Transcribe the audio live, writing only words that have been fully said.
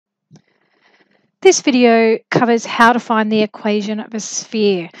This video covers how to find the equation of a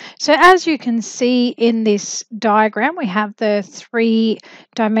sphere. So as you can see in this diagram, we have the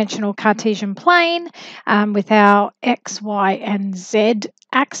three-dimensional Cartesian plane with our x, y, and z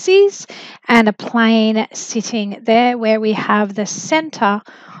axes, and a plane sitting there where we have the center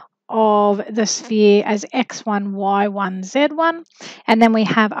of the sphere as x1, y1, z1, and then we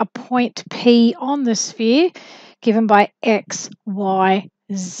have a point P on the sphere given by x, y,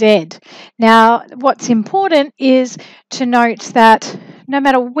 z. Now, what's important is to note that no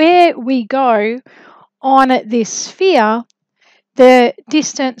matter where we go on this sphere, the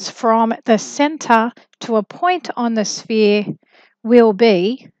distance from the center to a point on the sphere will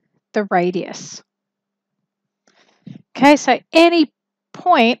be the radius. Okay, so any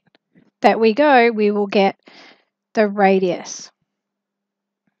point that we go, we will get the radius.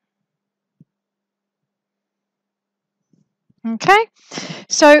 Okay,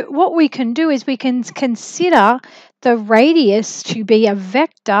 so what we can do is we can consider the radius to be a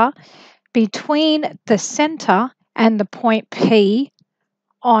vector between the center and the point P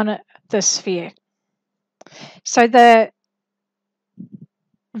on the sphere. So the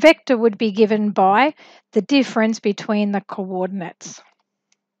vector would be given by the difference between the coordinates.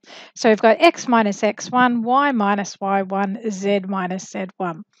 So we've got x minus x1, y minus y1, z minus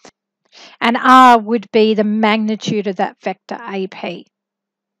z1. And r would be the magnitude of that vector AP.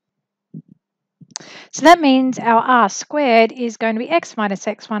 So that means our r squared is going to be x minus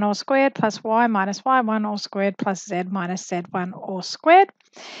x1 all squared plus y minus y1 all squared plus z minus z1 all squared.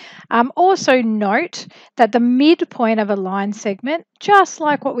 Also note that the midpoint of a line segment, just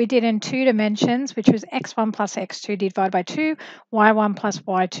like what we did in 2 dimensions, which was x1 plus x2 divided by 2, y1 plus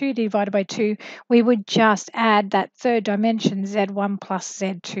y2 divided by 2, we would just add that third dimension, z1 plus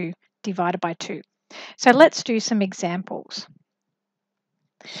z2 divided by 2. So let's do some examples.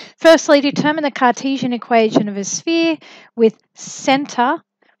 Firstly, determine the Cartesian equation of a sphere with center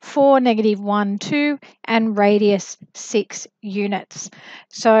 4, -1, 2, and radius 6 units.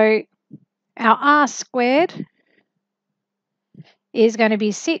 So our r squared is going to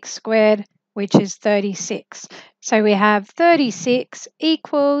be 6 squared, which is 36. So we have 36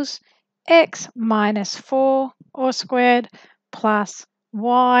 equals x minus 4 all squared plus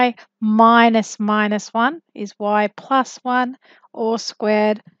y minus 1 is y plus 1 all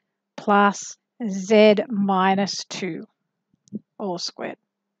squared plus z minus 2 all squared.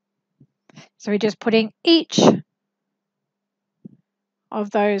 So we're just putting each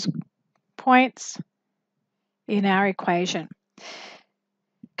of those points in our equation.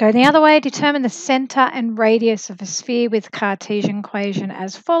 Go the other way, determine the center and radius of a sphere with Cartesian equation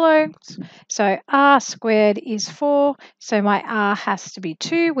as follows. So r squared is 4, so my r has to be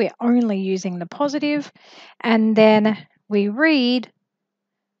 2. We're only using the positive. And then we read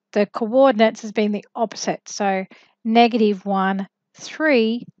the coordinates as being the opposite. So -1,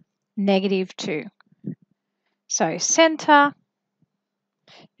 3, -2. So center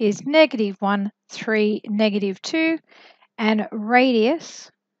is -1, 3, -2, and radius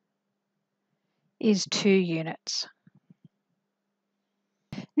is 2 units.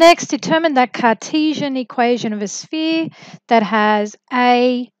 Next, determine the Cartesian equation of a sphere that has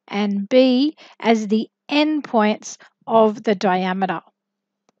A and B as the endpoints of the diameter.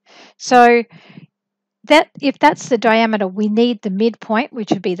 So that if that's the diameter, we need the midpoint,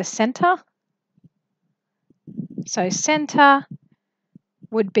 which would be the center. So center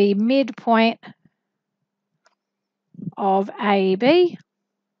would be midpoint of AB.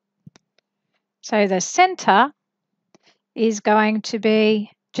 So the center is going to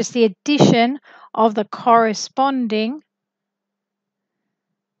be just the addition of the corresponding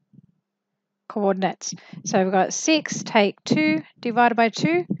coordinates. So we've got 6 take 2 divided by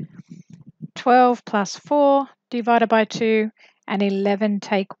 2, 12 plus 4 divided by 2, and 11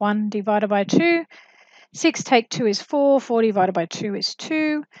 take 1 divided by 2. 6 take 2 is 4, 4 divided by 2 is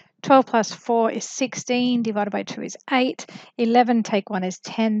 2, 12 plus 4 is 16, divided by 2 is 8, 11 take 1 is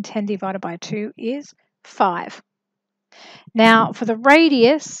 10, 10 divided by 2 is 5. Now for the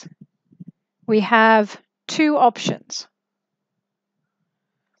radius, we have 2 options.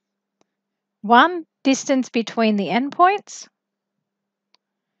 1, distance between the endpoints.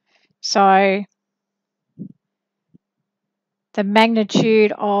 So the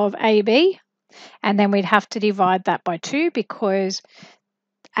magnitude of AB, and then we'd have to divide that by 2 because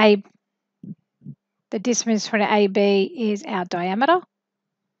the distance between AB is our diameter.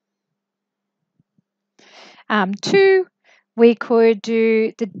 2, we could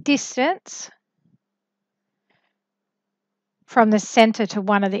do the distance from the center to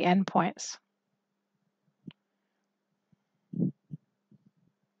one of the endpoints.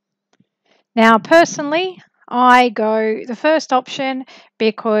 Now, personally, I go the first option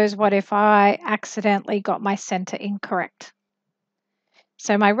because what if I accidentally got my center incorrect?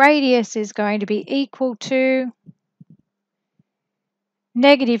 So my radius is going to be equal to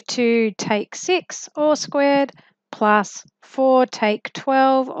 -2 take 6 all squared plus 4 take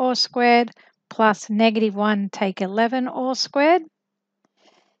 12 all squared plus -1 take 11 all squared.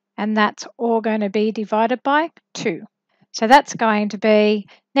 And that's all going to be divided by 2. So that's going to be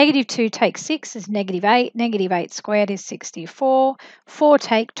 -2 take 6 is -8. -8 squared is 64. 4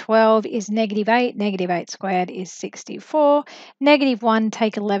 take 12 is -8. -8 squared is 64. -1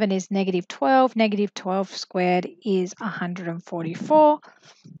 take 11 is -12. -12 squared is 144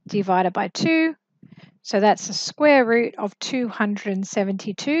 divided by 2. So that's the square root of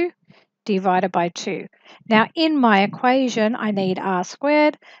 272 divided by 2. Now, in my equation, I need r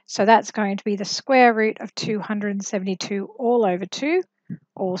squared, so that's going to be the square root of 272 all over 2,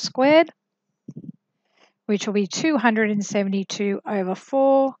 all squared, which will be 272 over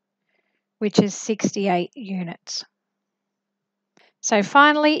 4, which is 68 units. So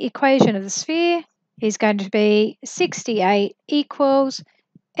finally, equation of the sphere is going to be 68 equals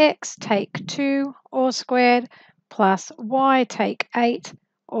x take 2 all squared plus y take 8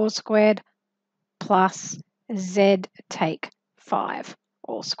 all squared plus z take 5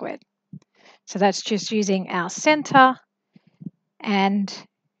 all squared. So that's just using our center and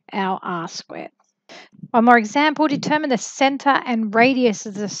our r squared. One more example, determine the center and radius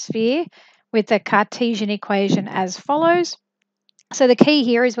of the sphere with the Cartesian equation as follows. So the key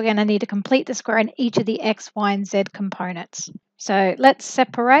here is we're going to need to complete the square in each of the x, y, and z components. So let's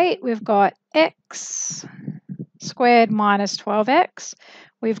separate. We've got x squared minus 12x.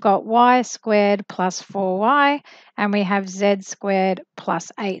 We've got y squared plus 4y, and we have z squared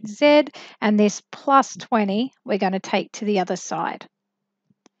plus 8z, and this plus 20 we're going to take to the other side.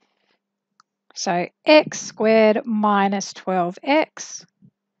 So x squared minus 12x,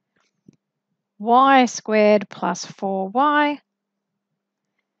 y squared plus 4y,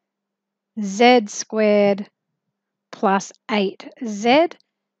 z squared plus 8z,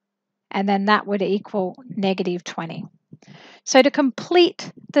 and then that would equal -20. So to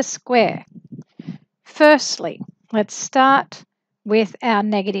complete the square, firstly, let's start with our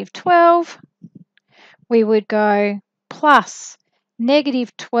 -12. We would go plus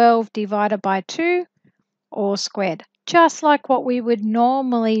 -12 divided by 2 all squared, just like what we would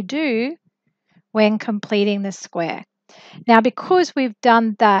normally do when completing the square. Now, because we've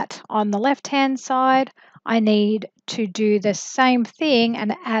done that on the left-hand side, I need to do the same thing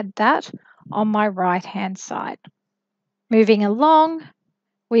and add that on my right-hand side. Moving along,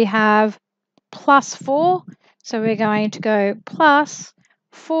 we have plus 4, so we're going to go plus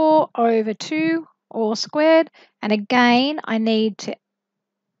 4 over 2 all squared, and again I need to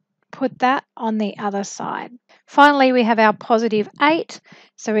put that on the other side. Finally, we have our positive 8,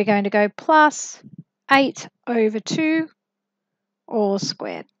 so we're going to go plus 8 over 2 all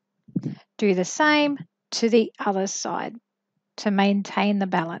squared. Do the same to the other side to maintain the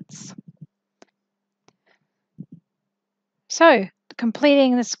balance. So,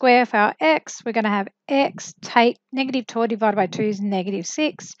 completing the square for our x, we're going to have x take -12 divided by 2 is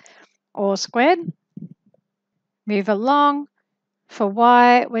 -6 all squared. Move along. For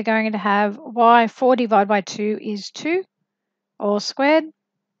y, we're going to have y 4 divided by 2 is 2 all squared.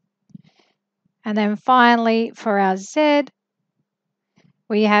 And then finally, for our z,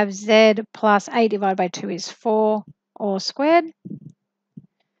 we have z plus 8 divided by 2 is 4 all squared.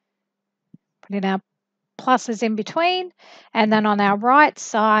 Put in our pluses in between, and then on our right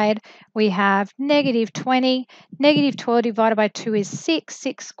side we have -20. -12 divided by 2 is 6.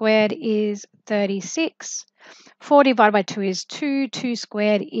 6 squared is 36. 4 divided by 2 is 2. 2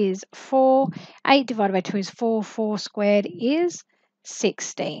 squared is 4. 8 divided by 2 is 4. 4 squared is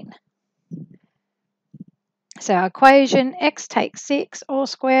 16. So our equation, x takes 6 all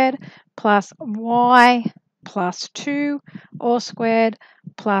squared plus y plus 2 all squared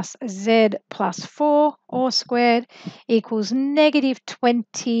plus z plus 4 all squared equals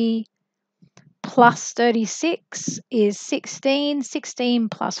 -20 plus 36 is 16. 16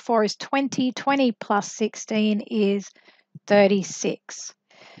 plus 4 is 20. 20 plus 16 is 36.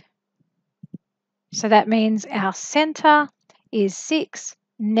 So that means our center is 6,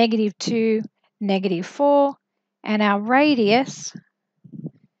 -2, -4, and our radius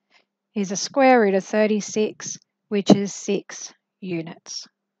is a square root of 36, which is 6 units.